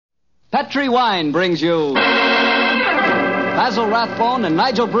Petri Wine brings you Basil Rathbone and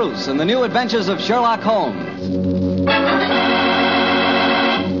Nigel Bruce in the new adventures of Sherlock Holmes.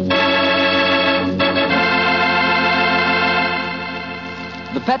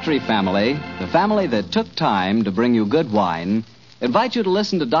 The Petri family, the family that took time to bring you good wine, invite you to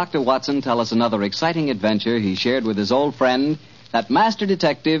listen to Dr. Watson tell us another exciting adventure he shared with his old friend, that master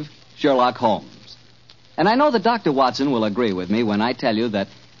detective, Sherlock Holmes. And I know that Dr. Watson will agree with me when I tell you that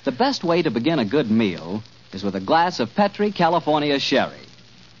the best way to begin a good meal is with a glass of Petri California sherry.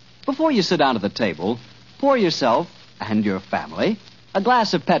 Before you sit down at the table, pour yourself and your family a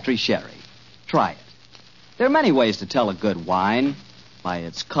glass of Petri sherry. Try it. There are many ways to tell a good wine, by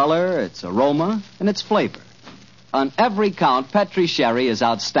its color, its aroma, and its flavor. On every count, Petri sherry is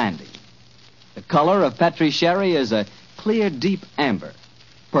outstanding. The color of Petri sherry is a clear, deep amber.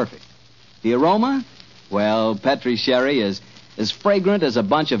 Perfect. The aroma? Well, Petri sherry is as fragrant as a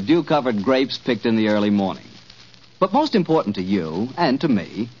bunch of dew-covered grapes picked in the early morning. But most important to you, and to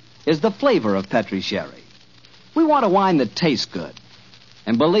me, is the flavor of Petri sherry. We want a wine that tastes good.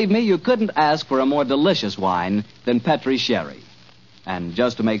 And believe me, you couldn't ask for a more delicious wine than Petri sherry. And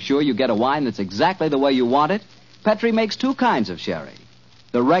just to make sure you get a wine that's exactly the way you want it, Petri makes two kinds of sherry,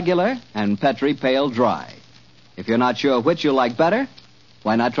 the regular and Petri Pale Dry. If you're not sure which you like better,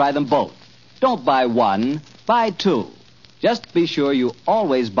 why not try them both? Don't buy one, buy two. Just be sure you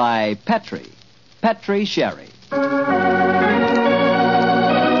always buy Petri Sherry.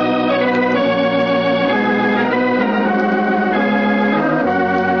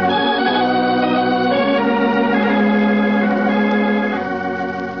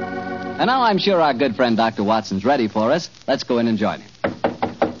 And now I'm sure our good friend Dr. Watson's ready for us. Let's go in and join him.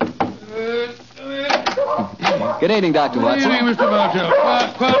 Good evening, Dr. Watson. Good evening, Mr.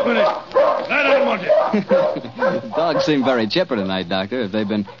 Bartell. Quiet minute. I don't want it. Dogs seem very chipper tonight, Doctor. Have they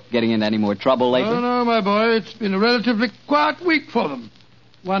been getting into any more trouble lately? No, my boy. It's been a relatively quiet week for them.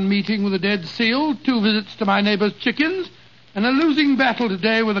 One meeting with a dead seal, 2 visits to my neighbor's chickens, and a losing battle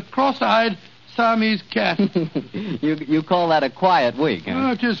today with a cross-eyed Siamese cat. You call that a quiet week, huh?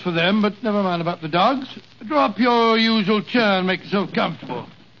 Oh, it is for them, but never mind about the dogs. Draw up your usual chair and make yourself comfortable.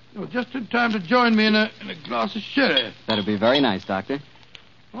 You're just in time to join me in a glass of sherry. That'd be very nice, Doctor.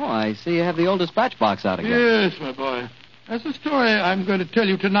 Oh, I see you have the old dispatch box out again. Yes, my boy. As the story I'm going to tell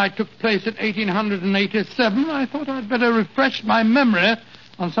you tonight took place in 1887, I thought I'd better refresh my memory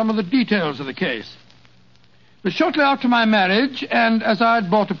on some of the details of the case. It was shortly after my marriage, and as I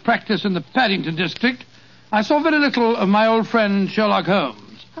had bought a practice in the Paddington district, I saw very little of my old friend Sherlock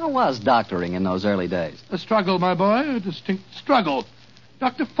Holmes. How was doctoring in those early days? A struggle, my boy, a distinct struggle.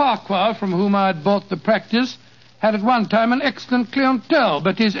 Dr. Farquhar, from whom I had bought the practice, had at one time an excellent clientele,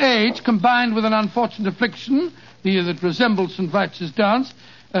 but his age, combined with an unfortunate affliction, the year that resembled St. Vitus's dance,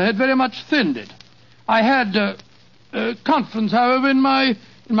 had very much thinned it. I had confidence, however, in my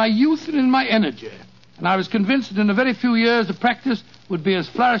youth and in my energy, and I was convinced that in a very few years the practice would be as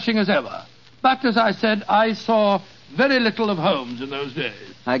flourishing as ever. But, as I said, I saw very little of Holmes in those days.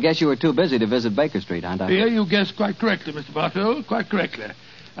 I guess you were too busy to visit Baker Street, huh, Doctor? Here you guessed quite correctly, Mr. Bartell, quite correctly.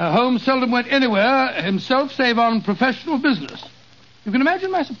 Holmes seldom went anywhere himself save on professional business. You can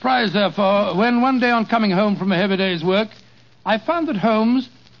imagine my surprise, therefore, when one day on coming home from a heavy day's work, I found that Holmes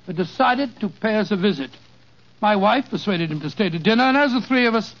had decided to pay us a visit. My wife persuaded him to stay to dinner, and as the three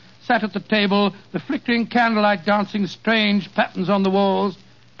of us sat at the table, the flickering candlelight dancing strange patterns on the walls,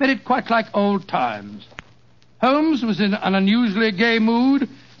 made it quite like old times. Holmes was in an unusually gay mood,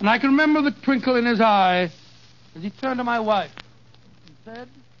 and I can remember the twinkle in his eye as he turned to my wife and said,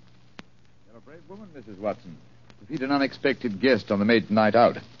 "You're a brave woman, Mrs. Watson, to feed an unexpected guest on the maiden night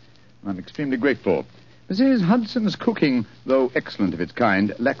out. I'm extremely grateful. Mrs. Hudson's cooking, though excellent of its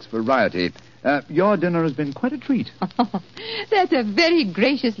kind, lacks variety. Your dinner has been quite a treat." Oh, that's a very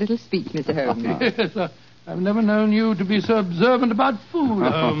gracious little speech, Mr. Holmes. Yes, I've never known you to be so observant about food,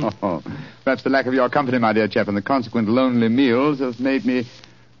 Holmes. Perhaps the lack of your company, my dear chap, and the consequent lonely meals have made me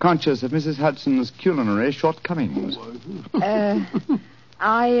conscious of Mrs. Hudson's culinary shortcomings.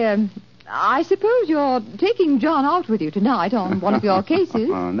 I suppose you're taking John out with you tonight on one of your cases.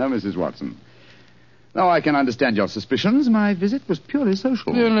 Oh, no, Mrs. Watson. Now, I can understand your suspicions. My visit was purely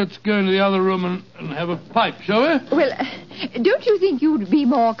social. Yeah, let's go into the other room and have a pipe, shall we? Well, don't you think you'd be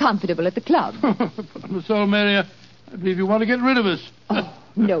more comfortable at the club? Miss Old Mary, I believe you want to get rid of us. Oh,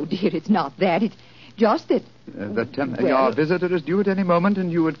 no, dear, it's not that. It's just that... Your visitor is due at any moment,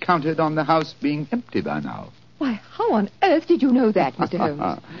 and you had counted on the house being empty by now. Why, how on earth did you know that, Mr.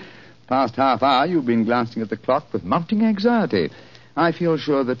 Holmes? Past half hour, you've been glancing at the clock with mounting anxiety. I feel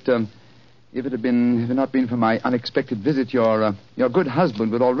sure that If it had not been for my unexpected visit, your good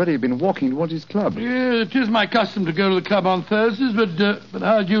husband would already have been walking towards his club. Yeah, it is my custom to go to the club on Thursdays, but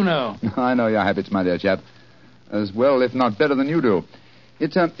how'd you know? I know your habits, my dear chap. As well, if not better than you do.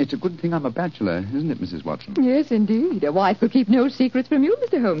 It's a good thing I'm a bachelor, isn't it, Mrs. Watson? Yes, indeed. A wife will keep no secrets from you,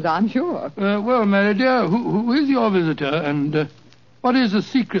 Mr. Holmes, I'm sure. Well, Mary dear, who is your visitor, and what is the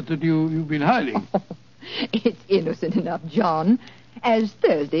secret that you've been hiding? Oh, it's innocent enough, John. As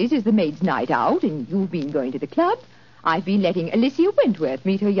Thursdays is the maid's night out, and you've been going to the club, I've been letting Alicia Wentworth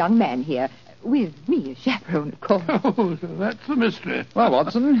meet her young man here. With me as chaperone, of course. Oh, so that's the mystery. Well,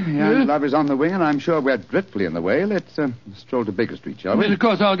 Watson, young love is on the wing, and I'm sure we're dreadfully in the way. Let's stroll to Baker Street, shall we? Well, of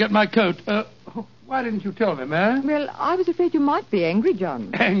course, I'll get my coat. Why didn't you tell me, Mary? Well, I was afraid you might be angry, John.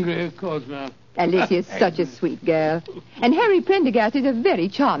 Angry, of course, ma'am. Alicia's such a sweet girl. And Harry Prendergast is a very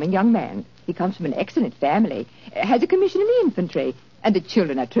charming young man. He comes from an excellent family, has a commission in the infantry, and the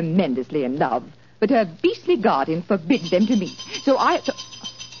children are tremendously in love. But her beastly guardian forbids them to meet.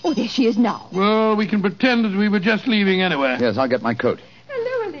 Oh, there she is now. Well, we can pretend that we were just leaving anyway. Yes, I'll get my coat.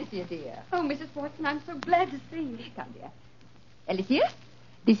 Hello, Alicia, dear. Oh, Mrs. Watson, I'm so glad to see you. Come, dear. Alicia,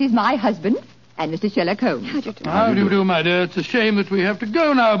 this is my husband and Mr. Sherlock Holmes. How do you do, my dear? It's a shame that we have to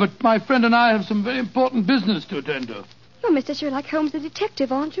go now, but my friend and I have some very important business to attend to. You're Mr. Sherlock Holmes, the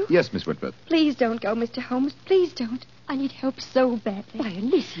detective, aren't you? Yes, Miss Whitworth. Please don't go, Mr. Holmes. Please don't. I need help so badly. Why,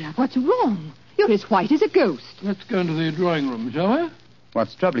 Alicia, what's wrong? You're as white as a ghost. Let's go into the drawing room, shall we?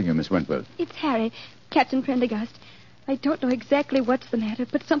 What's troubling you, Miss Wentworth? It's Harry, Captain Prendergast. I don't know exactly what's the matter,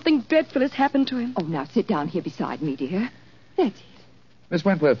 but something dreadful has happened to him. Oh, now sit down here beside me, dear. That's it. Miss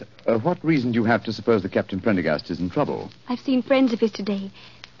Wentworth, what reason do you have to suppose that Captain Prendergast is in trouble? I've seen friends of his today.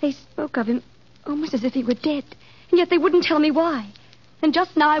 They spoke of him almost as if he were dead, and yet they wouldn't tell me why. And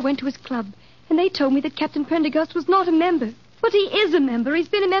just now I went to his club, and they told me that Captain Prendergast was not a member. But he is a member. He's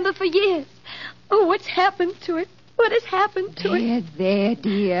been a member for years. Oh, what's happened to it? What has happened to it? There,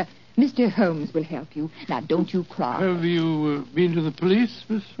 dear. Mr. Holmes will help you. Now, don't you cry. Have you been to the police,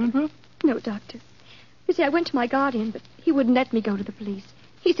 Miss Wentworth? No, Doctor. You see, I went to my guardian, but he wouldn't let me go to the police.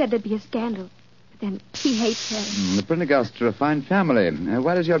 He said there'd be a scandal. But then he hates Harry. The Prendergasts are a fine family.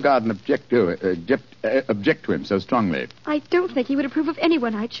 Why does your guardian object to him so strongly? I don't think he would approve of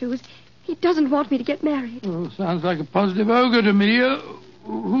anyone I choose. He doesn't want me to get married. Oh, sounds like a positive ogre to me.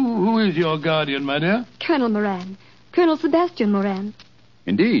 Who is your guardian, my dear? Colonel Moran. Colonel Sebastian Moran.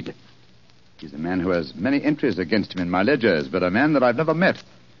 Indeed. He's a man who has many entries against him in my ledgers, but a man that I've never met.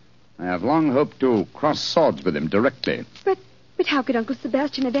 I have long hoped to cross swords with him directly. But how could Uncle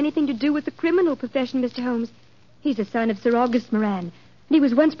Sebastian have anything to do with the criminal profession, Mr. Holmes? He's the son of Sir August Moran, and he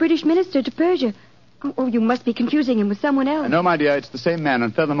was once British minister to Persia. Oh, you must be confusing him with someone else. No, my dear, it's the same man,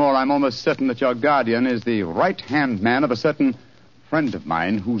 and furthermore, I'm almost certain that your guardian is the right-hand man of a certain friend of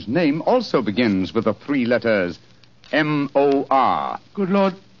mine whose name also begins with the three letters M-O-R. Good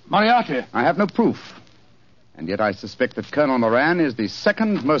Lord, Moriarty. I have no proof. And yet I suspect that Colonel Moran is the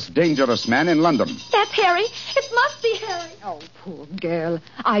second most dangerous man in London. That's Harry. It must be Harry. Oh, poor girl.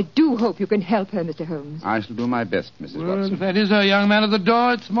 I do hope you can help her, Mr. Holmes. I shall do my best, Mrs. Well, Watson. if that is her young man at the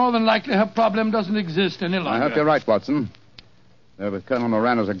door, it's more than likely her problem doesn't exist any longer. I hope you're right, Watson. Though with Colonel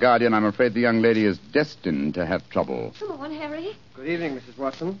Moran as a guardian, I'm afraid the young lady is destined to have trouble. Come on, Harry. Good evening, Mrs.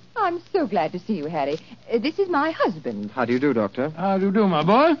 Watson. I'm so glad to see you, Harry. This is my husband. How do you do, Doctor? How do you do, my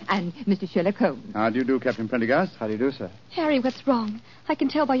boy? And Mr. Sherlock Holmes. How do you do, Captain Prendergast? How do you do, sir? Harry, what's wrong? I can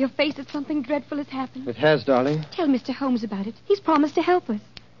tell by your face that something dreadful has happened. It has, darling. Tell Mr. Holmes about it. He's promised to help us.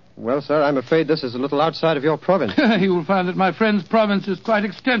 Well, sir, I'm afraid this is a little outside of your province. You will find that my friend's province is quite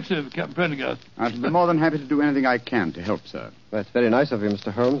extensive, Captain Prendergast. I shall be more than happy to do anything I can to help, sir. That's very nice of you,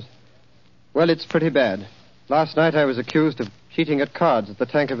 Mr. Holmes. Well, it's pretty bad. Last night I was accused of cheating at cards at the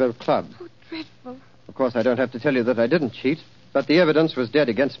Tankervile Club. Oh, dreadful. Of course, I don't have to tell you that I didn't cheat, but the evidence was dead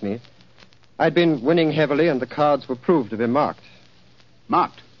against me. I'd been winning heavily, and the cards were proved to be marked.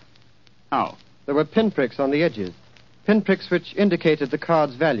 Marked? How? There were pinpricks on the edges. Pinpricks which indicated the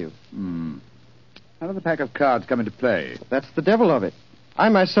card's value. How did the pack of cards come into play? That's the devil of it. I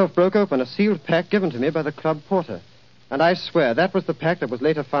myself broke open a sealed pack given to me by the club porter. And I swear that was the pack that was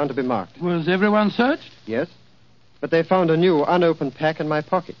later found to be marked. Was everyone searched? Yes. But they found a new, unopened pack in my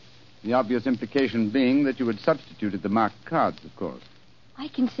pocket. The obvious implication being that you had substituted the marked cards, of course. I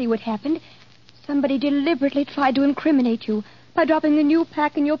can see what happened. Somebody deliberately tried to incriminate you by dropping the new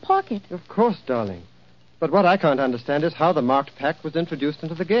pack in your pocket. Of course, darling. But what I can't understand is how the marked pack was introduced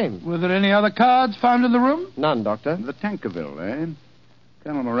into the game. Were there any other cards found in the room? None, Doctor. The Tankerville, eh?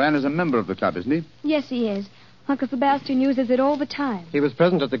 Colonel Moran is a member of the club, isn't he? Yes, he is. Uncle Sebastian uses it all the time. He was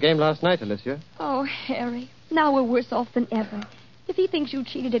present at the game last night, Alicia. Oh, Harry. Now we're worse off than ever. If he thinks you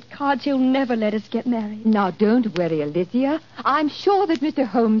cheated at cards, he'll never let us get married. Now, don't worry, Alicia. I'm sure that Mr.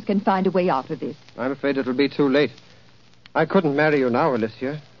 Holmes can find a way out of this. I'm afraid it'll be too late. I couldn't marry you now,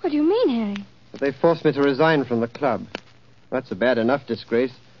 Alicia. What do you mean, Harry? But they forced me to resign from the club. That's a bad enough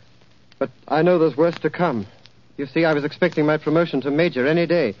disgrace. But I know there's worse to come. You see, I was expecting my promotion to major any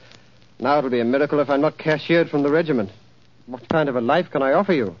day. Now it'll be a miracle if I'm not cashiered from the regiment. What kind of a life can I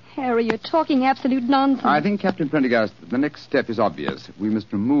offer you? Harry, you're talking absolute nonsense. I think, Captain Prendergast, the next step is obvious. We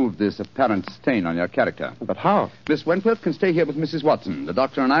must remove this apparent stain on your character. But how? Miss Wentworth can stay here with Mrs. Watson. The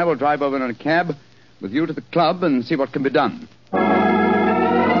doctor and I will drive over in a cab with you to the club and see what can be done.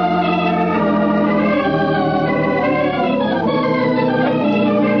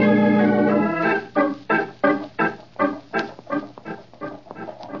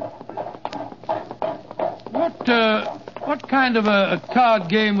 What kind of a card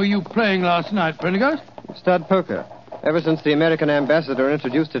game were you playing last night, Prendergast? Stud poker. Ever since the American ambassador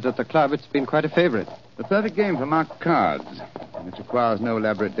introduced it at the club, it's been quite a favorite. The perfect game for marked cards. It requires no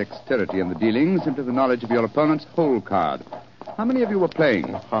elaborate dexterity in the dealing, simply the knowledge of your opponent's whole card. How many of you were playing?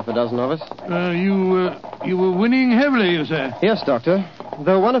 Half a dozen of us. You were winning heavily, you say? Yes, Doctor.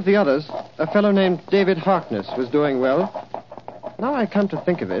 Though one of the others, a fellow named David Harkness, was doing well. Now I come to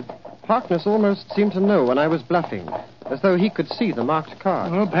think of it, Harkness almost seemed to know when I was bluffing, as though he could see the marked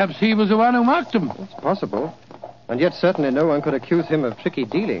cards. Well, perhaps he was the one who marked them. It's possible. And yet certainly no one could accuse him of tricky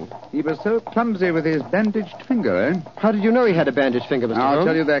dealing. He was so clumsy with his bandaged finger, eh? How did you know he had a bandaged finger, Mr. I'll Holmes?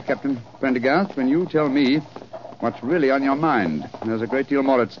 tell you that, Captain Prendergast, when you tell me what's really on your mind. There's a great deal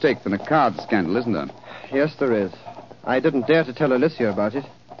more at stake than a card scandal, isn't there? Yes, there is. I didn't dare to tell Alicia about it.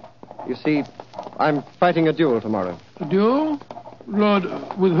 You see, I'm fighting a duel tomorrow. A duel? Lord,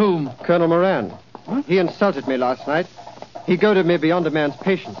 with whom? Colonel Moran. What? He insulted me last night. He goaded me beyond a man's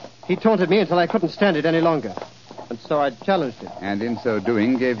patience. He taunted me until I couldn't stand it any longer. And so I challenged him. And in so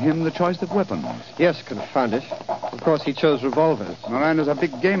doing, gave him the choice of weapons. Yes, confound it. Of course, he chose revolvers. Moran is a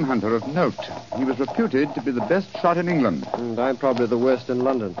big game hunter of note. He was reputed to be the best shot in England. And I'm probably the worst in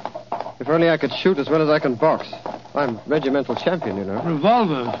London. If only I could shoot as well as I can box. I'm regimental champion, you know.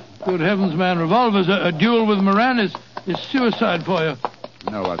 Revolvers? Good heavens, man, revolvers. A duel with Moran is suicide for you.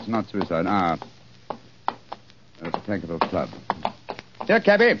 No, it's not suicide. At the Tankervile Club. Here,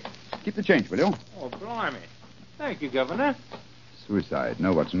 cabby. Keep the change, will you? Oh, blimey. Thank you, Governor. Suicide.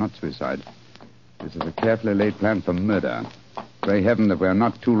 No, it's not suicide. This is a carefully laid plan for murder. Pray heaven that we're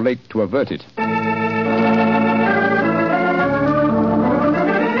not too late to avert it.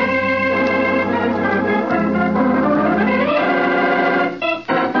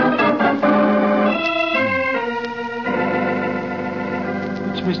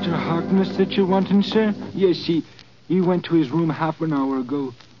 Mr. Harkness that you're wanting, sir? Yes, he went to his room half an hour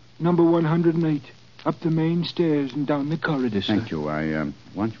ago. Number 108. Up the main stairs and down the corridor, sir. Thank you. I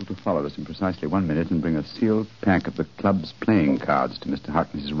want you to follow us in precisely 1 minute and bring a sealed pack of the club's playing cards to Mr.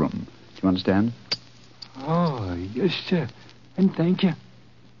 Harkness's room. Do you understand? Oh, yes, sir. And thank you.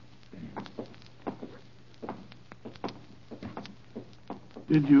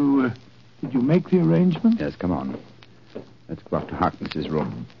 Did you make the arrangement? Yes, come on. Let's go up to Harkness's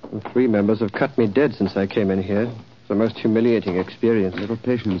room. And 3 members have cut me dead since I came in here. It's the most humiliating experience. A little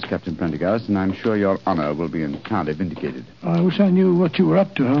patience, Captain Prendergast, and I'm sure your honor will be entirely vindicated. I wish I knew what you were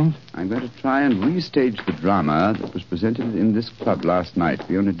up to, Holmes. I'm going to try and restage the drama that was presented in this club last night.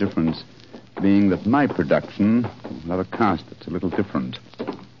 The only difference being that my production will have a cast that's a little different.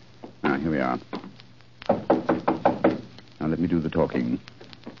 Now, here we are. Now, let me do the talking.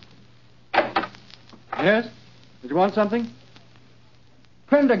 Yes? Did you want something?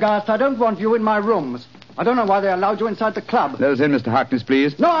 Prendergast, I don't want you in my rooms. I don't know why they allowed you inside the club. Let us in, Mr. Harkness,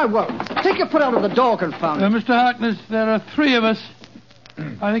 please. No, I won't. Take your foot out of the door, confound it. Mr. Harkness, there are 3 of us.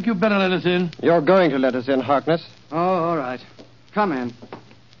 I think you'd better let us in. You're going to let us in, Harkness. Oh, all right. Come in.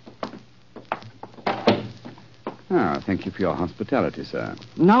 Thank you for your hospitality, sir.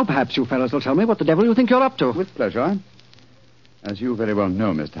 Now perhaps you fellows will tell me what the devil you think you're up to. With pleasure. As you very well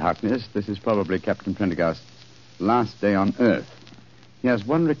know, Mr. Harkness, this is probably Captain Prendergast's last day on Earth. He has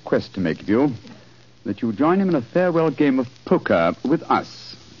one request to make of you, that you join him in a farewell game of poker with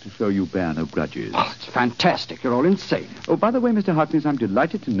us, to show you bear no grudges. Oh, it's fantastic. You're all insane. Oh, by the way, Mr. Harkness, I'm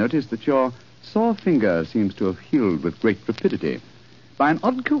delighted to notice that your sore finger seems to have healed with great rapidity. By an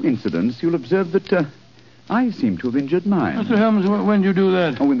odd coincidence, you'll observe that I seem to have injured mine. Mr. Holmes, when did you do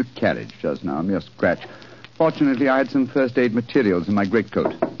that? Oh, in the carriage just now, a mere scratch. Fortunately, I had some first aid materials in my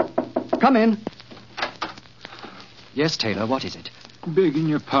greatcoat. Come in. Yes, Taylor, what is it? Begging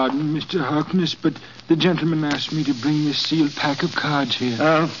your pardon, Mr. Harkness, but the gentleman asked me to bring this sealed pack of cards here.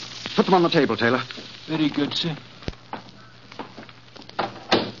 Put them on the table, Taylor. Very good, sir.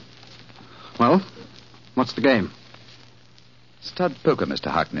 What's the game? Stud poker,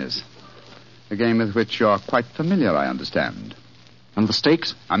 Mr. Harkness. A game with which you're quite familiar, I understand. And the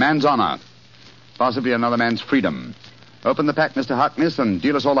stakes? A man's honor. Possibly another man's freedom. Open the pack, Mr. Harkness, and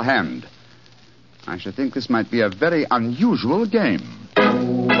deal us all a hand. I should think this might be a very unusual game.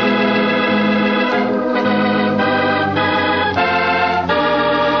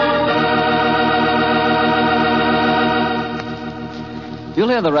 You'll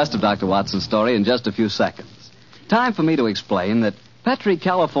hear the rest of Dr. Watson's story in just a few seconds. Time for me to explain that Petri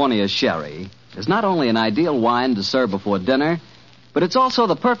California Sherry is not only an ideal wine to serve before dinner, but it's also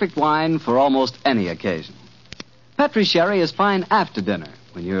the perfect wine for almost any occasion. Petri Sherry is fine after dinner,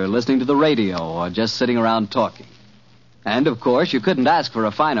 when you're listening to the radio or just sitting around talking. And, of course, you couldn't ask for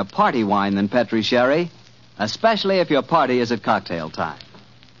a finer party wine than Petri Sherry, especially if your party is at cocktail time.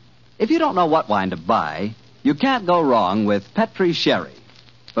 If you don't know what wine to buy, you can't go wrong with Petri Sherry.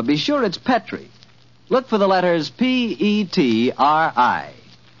 But be sure it's Petri. Look for the letters P-E-T-R-I.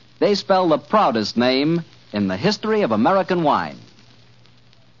 They spell the proudest name in the history of American wine.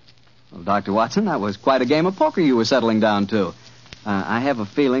 Well, Dr. Watson, that was quite a game of poker you were settling down to. I have a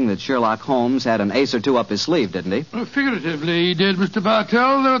feeling that Sherlock Holmes had an ace or two up his sleeve, didn't he? Well, figuratively, he did, Mr.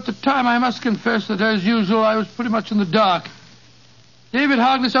 Bartell, though at the time I must confess that, as usual, I was pretty much in the dark. David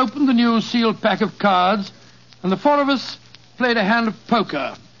Harkness opened the new sealed pack of cards, and the four of us played a hand of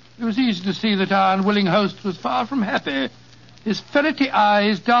poker. It was easy to see that our unwilling host was far from happy. His ferrety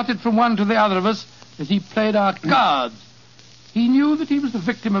eyes darted from one to the other of us as he played our cards. He knew that he was the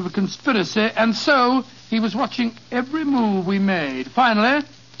victim of a conspiracy, and so he was watching every move we made. Finally,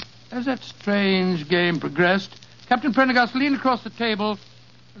 as that strange game progressed, Captain Prendergast leaned across the table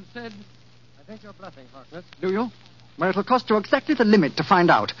and said, I think you're bluffing, Harkness. Do you? Well, it'll cost you exactly the limit to find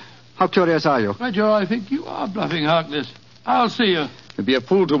out. How curious are you? By Joe, I think you are bluffing, Harkness. I'll see you. You'd be a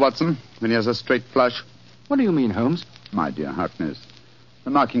fool to, Watson, when he has a straight flush. What do you mean, Holmes? My dear Harkness,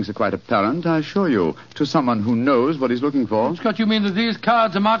 the markings are quite apparent, I assure you, to someone who knows what he's looking for. Scott, you mean that these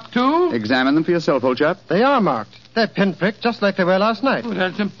cards are marked too? Examine them for yourself, old chap. They are marked. They're pinpricked, just like they were last night. Oh,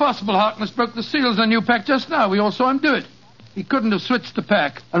 that's impossible. Harkness broke the seals on a new pack just now. We all saw him do it. He couldn't have switched the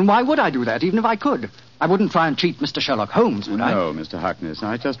pack. And why would I do that, even if I could? I wouldn't try and cheat Mr. Sherlock Holmes, would I? No, Mr. Harkness.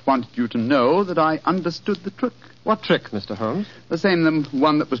 I just wanted you to know that I understood the trick. What trick, Mr. Holmes? The same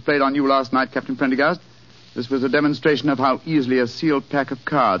one that was played on you last night, Captain Prendergast. This was a demonstration of how easily a sealed pack of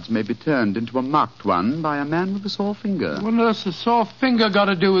cards may be turned into a marked one by a man with a sore finger. What else a sore finger got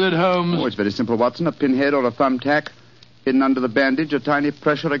to do with it, Holmes? Oh, it's very simple, Watson. A pinhead or a thumbtack hidden under the bandage, a tiny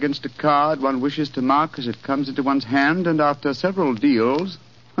pressure against a card one wishes to mark as it comes into one's hand, and after several deals,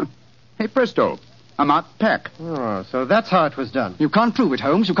 hey, presto, a marked pack. Oh, so that's how it was done. You can't prove it,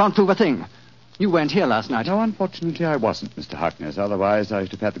 Holmes. You can't prove a thing. You weren't here last night. No, unfortunately, I wasn't, Mr. Harkness. Otherwise, I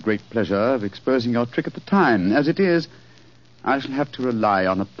should have had the great pleasure of exposing your trick at the time. As it is, I shall have to rely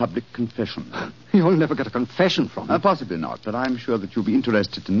on a public confession. You'll never get a confession from me. Possibly not, but I'm sure that you'll be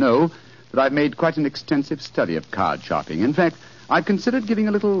interested to know that I've made quite an extensive study of card sharping. In fact, I've considered giving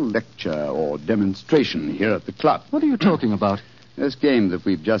a little lecture or demonstration here at the club. What are you talking about? This game that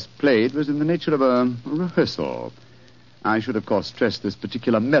we've just played was in the nature of a rehearsal. I should, of course, stress this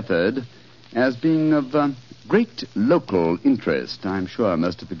particular method as being of great local interest. I'm sure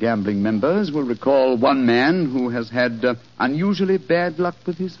most of the gambling members will recall one man who has had unusually bad luck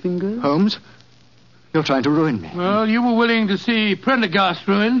with his fingers. Holmes, you're trying to ruin me. Well, you were willing to see Prendergast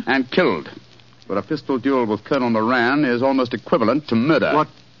ruined. And killed. But a pistol duel with Colonel Moran is almost equivalent to murder.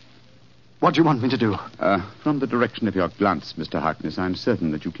 What do you want me to do? From the direction of your glance, Mr. Harkness, I'm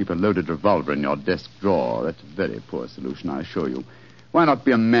certain that you keep a loaded revolver in your desk drawer. That's a very poor solution, I assure you. Why not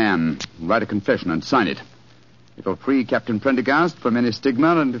be a man, write a confession, and sign it? It'll free Captain Prendergast from any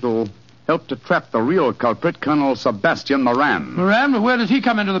stigma, and it'll help to trap the real culprit, Colonel Sebastian Moran. Moran? But where does he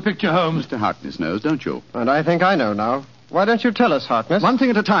come into the picture, Holmes? Mr. Harkness knows, don't you? And I think I know now. Why don't you tell us, Harkness? One thing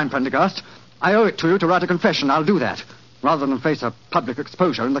at a time, Prendergast. I owe it to you to write a confession. I'll do that, rather than face a public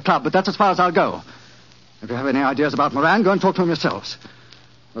exposure in the club, but that's as far as I'll go. If you have any ideas about Moran, go and talk to him yourselves.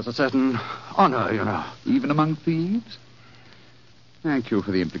 There's a certain honor, you know. Even among thieves? Thank you for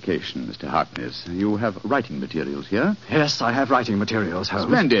the implication, Mr. Harkness. You have writing materials here? Yes, I have writing materials, Holmes.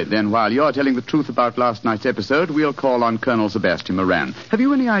 Splendid. Then while you're telling the truth about last night's episode, we'll call on Colonel Sebastian Moran. Have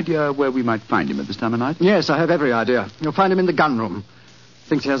you any idea where we might find him at this time of night? Yes, I have every idea. You'll find him in the gun room.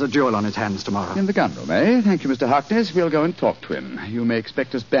 Thinks he has a duel on his hands tomorrow. In the gun room, eh? Thank you, Mr. Harkness. We'll go and talk to him. You may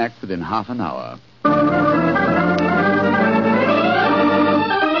expect us back within half an hour.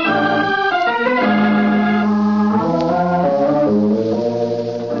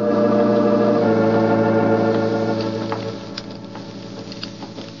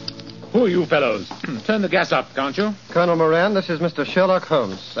 Who are you fellows? Fellows, turn the gas up, can't you? Colonel Moran, this is Mr. Sherlock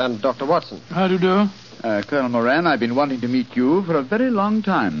Holmes and Dr. Watson. How do you do? Colonel Moran, I've been wanting to meet you for a very long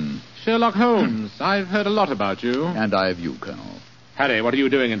time. Sherlock Holmes, I've heard a lot about you. And I of you, Colonel. Harry, what are you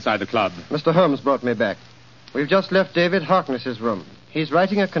doing inside the club? Mr. Holmes brought me back. We've just left David Harkness's room. He's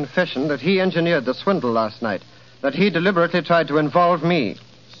writing a confession that he engineered the swindle last night, that he deliberately tried to involve me.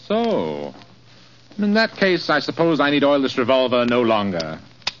 So, in that case, I suppose I need oil this revolver no longer.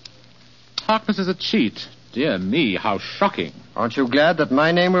 Harkness is a cheat. Dear me, how shocking. Aren't you glad that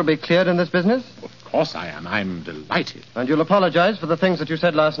my name will be cleared in this business? Of course I am. I'm delighted. And you'll apologize for the things that you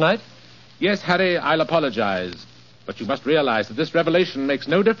said last night? Yes, Harry, I'll apologize. But you must realize that this revelation makes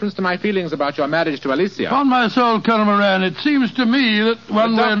no difference to my feelings about your marriage to Alicia. Upon my soul, Colonel Moran, it seems to me that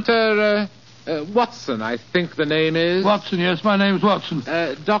one way... Dr. Watson, I think the name is. Watson, yes, my name's Watson.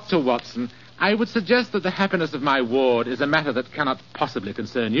 Dr. Watson, I would suggest that the happiness of my ward is a matter that cannot possibly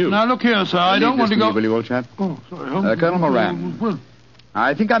concern you. Now, look here, sir, I don't want to go... Will you, old chap? Oh, sorry, Holmes. Colonel Moran,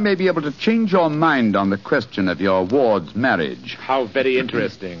 I think I may be able to change your mind on the question of your ward's marriage. How very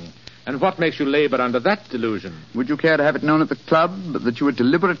interesting. And what makes you labor under that delusion? Would you care to have it known at the club that you had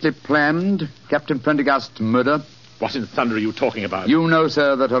deliberately planned Captain Prendergast's murder? What in thunder are you talking about? You know,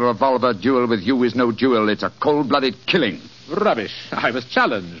 sir, that a revolver duel with you is no duel. It's a cold-blooded killing. Rubbish. I was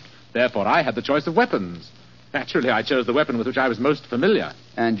challenged. Therefore, I had the choice of weapons. Naturally, I chose the weapon with which I was most familiar.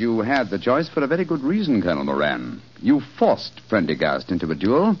 And you had the choice for a very good reason, Colonel Moran. You forced Prendergast into a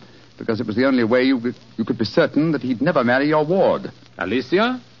duel because it was the only way you could be certain that he'd never marry your ward.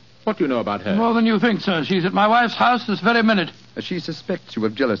 Alicia? What do you know about her? More than you think, sir. She's at my wife's house this very minute. She suspects you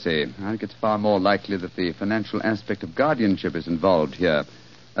of jealousy. I think it's far more likely that the financial aspect of guardianship is involved here.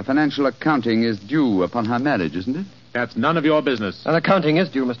 A financial accounting is due upon her marriage, isn't it? That's none of your business. An accounting is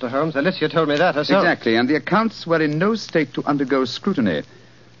due, Mr. Holmes. Alicia told me that herself. Exactly, and the accounts were in no state to undergo scrutiny.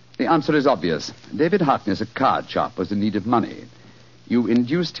 The answer is obvious. David Harkness, a card sharp, was in need of money. You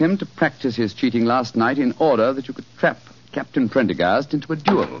induced him to practice his cheating last night in order that you could trap Captain Prendergast into a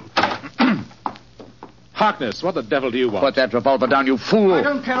duel. Harkness, what the devil do you want? Put that revolver down, you fool. I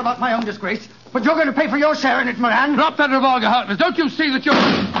don't care about my own disgrace, but you're going to pay for your share in it, Moran. Drop that revolver, Harkness. Don't you see that you're...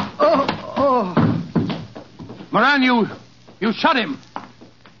 Moran, you shot him.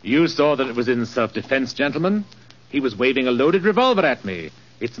 You saw that it was in self-defense, gentlemen. He was waving a loaded revolver at me.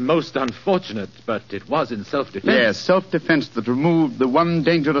 It's most unfortunate, but it was in self-defense. Yes, self-defense that removed the one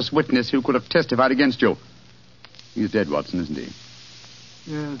dangerous witness who could have testified against you. He's dead, Watson, isn't he?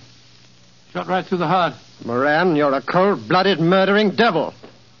 Yes. Shot right through the heart. Moran, you're a cold-blooded murdering devil.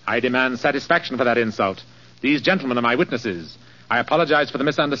 I demand satisfaction for that insult. These gentlemen are my witnesses. I apologize for the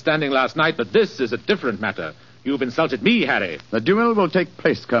misunderstanding last night, but this is a different matter. You've insulted me, Harry. The duel will take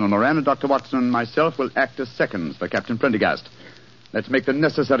place, Colonel Moran, and Dr. Watson and myself will act as seconds for Captain Prendergast. Let's make the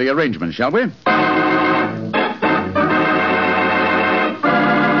necessary arrangements, shall we?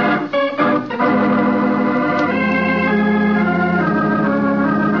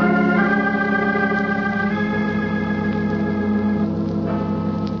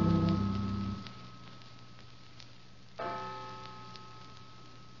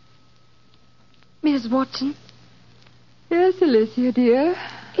 Miss Watson, Yes, Alicia, dear.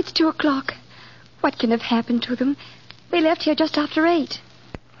 it's 2:00. What can have happened to them? They left here just after 8.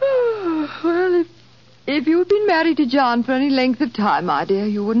 Well, if you'd been married to John for any length of time, my dear,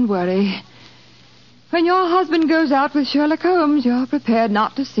 you wouldn't worry. When your husband goes out with Sherlock Holmes, you're prepared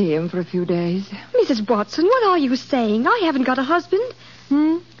not to see him for a few days. Mrs. Watson, what are you saying? I haven't got a husband.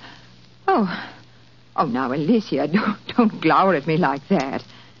 Oh, now, Alicia, don't glower at me like that.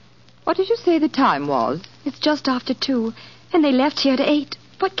 What did you say the time was? It's just after 2, and they left here at 8.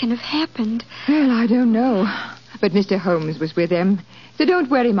 What can have happened? Well, I don't know. But Mr. Holmes was with them. So don't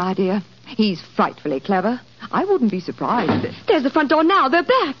worry, my dear. He's frightfully clever. I wouldn't be surprised. There's the front door now. They're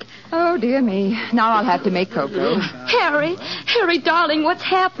back. Oh, dear me. Now I'll have to make cocoa. Harry, darling, what's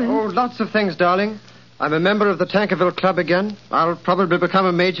happened? Oh, lots of things, darling. I'm a member of the Tankerville Club again. I'll probably become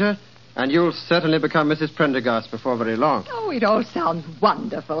a major, and you'll certainly become Mrs. Prendergast before very long. Oh, it all sounds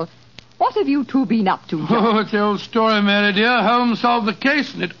wonderful. What have you two been up to, John? Oh, it's the old story, Mary dear. Holmes solved the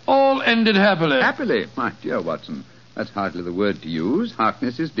case, and it all ended happily. Happily? My dear Watson, that's hardly the word to use.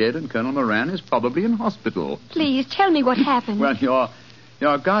 Harkness is dead, and Colonel Moran is probably in hospital. Please, tell me what happened. Well,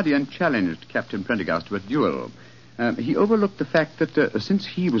 your guardian challenged Captain Prendergast to a duel. He overlooked the fact that since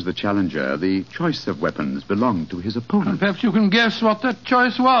he was the challenger, the choice of weapons belonged to his opponent. And perhaps you can guess what that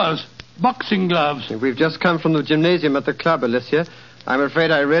choice was. Boxing gloves. We've just come from the gymnasium at the club, Alicia. I'm afraid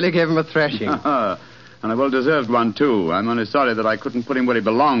I really gave him a thrashing. And a well-deserved one, too. I'm only sorry that I couldn't put him where he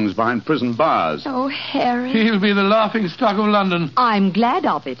belongs, behind prison bars. Oh, Harry. He'll be the laughing stock of London. I'm glad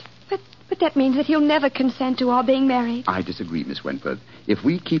of it. But But that means that he'll never consent to our being married. I disagree, Miss Wentworth. If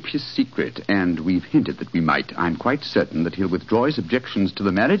we keep his secret, and we've hinted that we might, I'm quite certain that he'll withdraw his objections to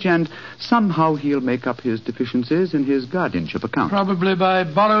the marriage, and somehow he'll make up his deficiencies in his guardianship account. Probably by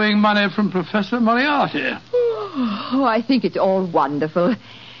borrowing money from Professor Moriarty. Oh, I think it's all wonderful.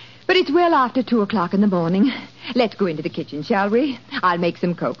 But it's well after 2 o'clock in the morning. Let's go into the kitchen, shall we? I'll make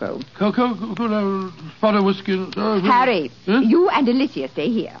some cocoa. Cocoa? Spot of whiskey? Harry, Huh? you and Alicia stay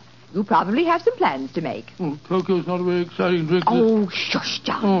here. You probably have some plans to make. Oh, cocoa's not a very exciting drink. Oh, shush,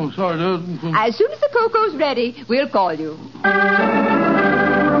 John. Oh, sorry. As soon as the cocoa's ready, we'll call you.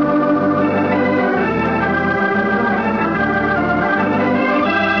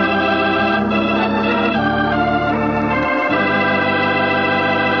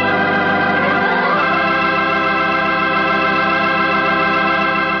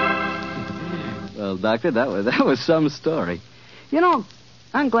 Well, Doctor, that was some story. You know,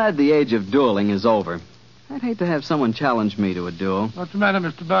 I'm glad the age of dueling is over. I'd hate to have someone challenge me to a duel. What's the matter,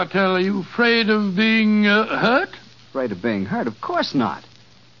 Mr. Bartell? Are you afraid of being hurt? Afraid of being hurt? Of course not.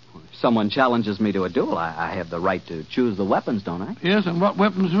 If someone challenges me to a duel, I have the right to choose the weapons, don't I? Yes, and what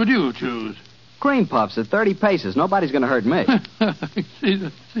weapons would you choose? Cream puffs at 30 paces. Nobody's going to hurt me. See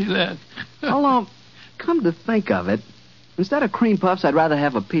that? Although, come to think of it, instead of cream puffs, I'd rather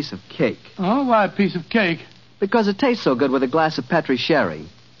have a piece of cake. Oh, why a piece of cake? Because it tastes so good with a glass of Petri sherry.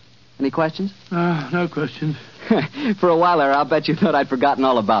 Any questions? No questions. For a while there, I'll bet you thought I'd forgotten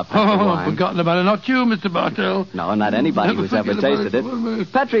all about Petri wine. Forgotten about it. Not you, Mr. Bartell. No, not anybody who's ever tasted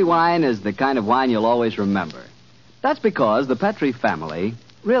it. Petri wine is the kind of wine you'll always remember. That's because the Petri family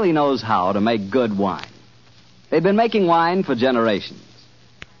really knows how to make good wine. They've been making wine for generations.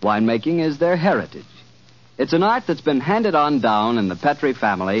 Winemaking is their heritage. It's an art that's been handed on down in the Petri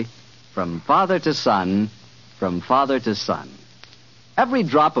family from father to son, from father to son. Every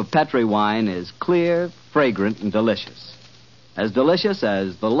drop of Petri wine is clear, fragrant, and delicious. As delicious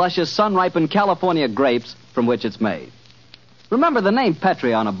as the luscious, sun-ripened California grapes from which it's made. Remember, the name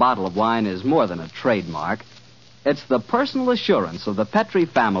Petri on a bottle of wine is more than a trademark. It's the personal assurance of the Petri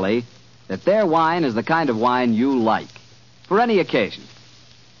family that their wine is the kind of wine you like, for any occasion.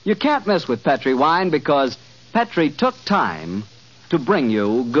 You can't miss with Petri wine because Petri took time to bring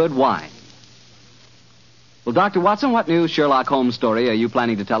you good wine. Well, Dr. Watson, what new Sherlock Holmes story are you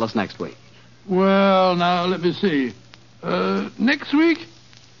planning to tell us next week? Well, now, let me see. Next week?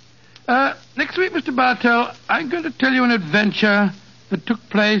 Next week, Mr. Bartell, I'm going to tell you an adventure that took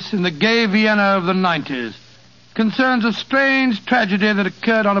place in the gay Vienna of the 90s. Concerns a strange tragedy that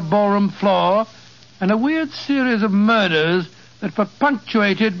occurred on a ballroom floor and a weird series of murders that were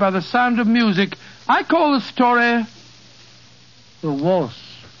punctuated by the sound of music. I call the story The Waltz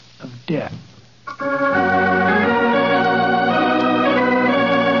of Death.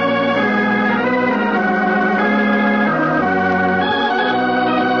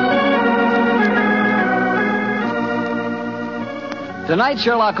 Tonight's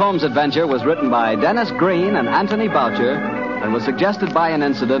Sherlock Holmes adventure was written by Dennis Green and Anthony Boucher and was suggested by an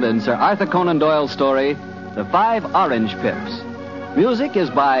incident in Sir Arthur Conan Doyle's story, The 5 Orange Pips. Music is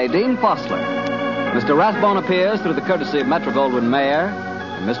by Dean Fossler. Mr. Rathbone appears through the courtesy of Metro-Goldwyn-Mayer,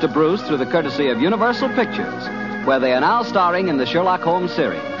 and Mr. Bruce through the courtesy of Universal Pictures, where they are now starring in the Sherlock Holmes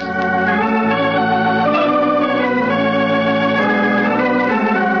series.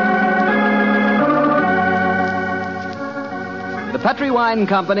 The Petri Wine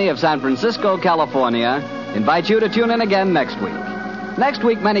Company of San Francisco, California, invites you to tune in again next week. Next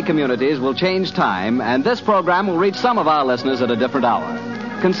week, many communities will change time, and this program will reach some of our listeners at a different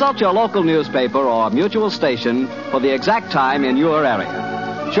hour. Consult your local newspaper or mutual station for the exact time in your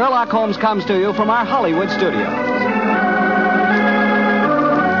area. Sherlock Holmes comes to you from our Hollywood studios.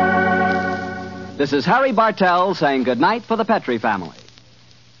 This is Harry Bartell saying goodnight for the Petri family.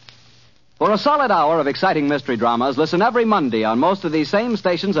 For a solid hour of exciting mystery dramas, listen every Monday on most of these same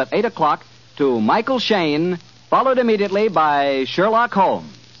stations at 8 o'clock to Michael Shayne, followed immediately by Sherlock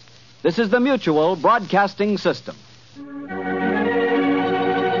Holmes. This is the Mutual Broadcasting System.